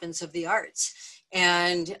province of the arts.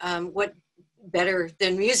 And what better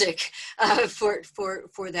than music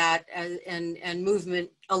for that and movement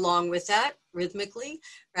along with that rhythmically,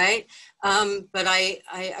 right? But I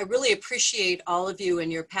really appreciate all of you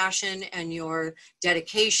and your passion and your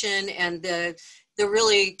dedication and the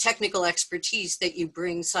really technical expertise that you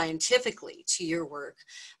bring scientifically to your work.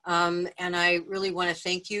 And I really want to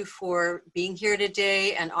thank you for being here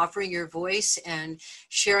today and offering your voice and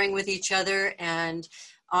sharing with each other and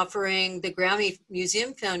offering the Grammy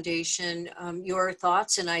Museum Foundation your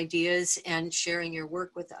thoughts and ideas and sharing your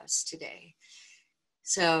work with us today.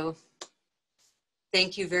 So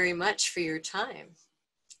thank you very much for your time.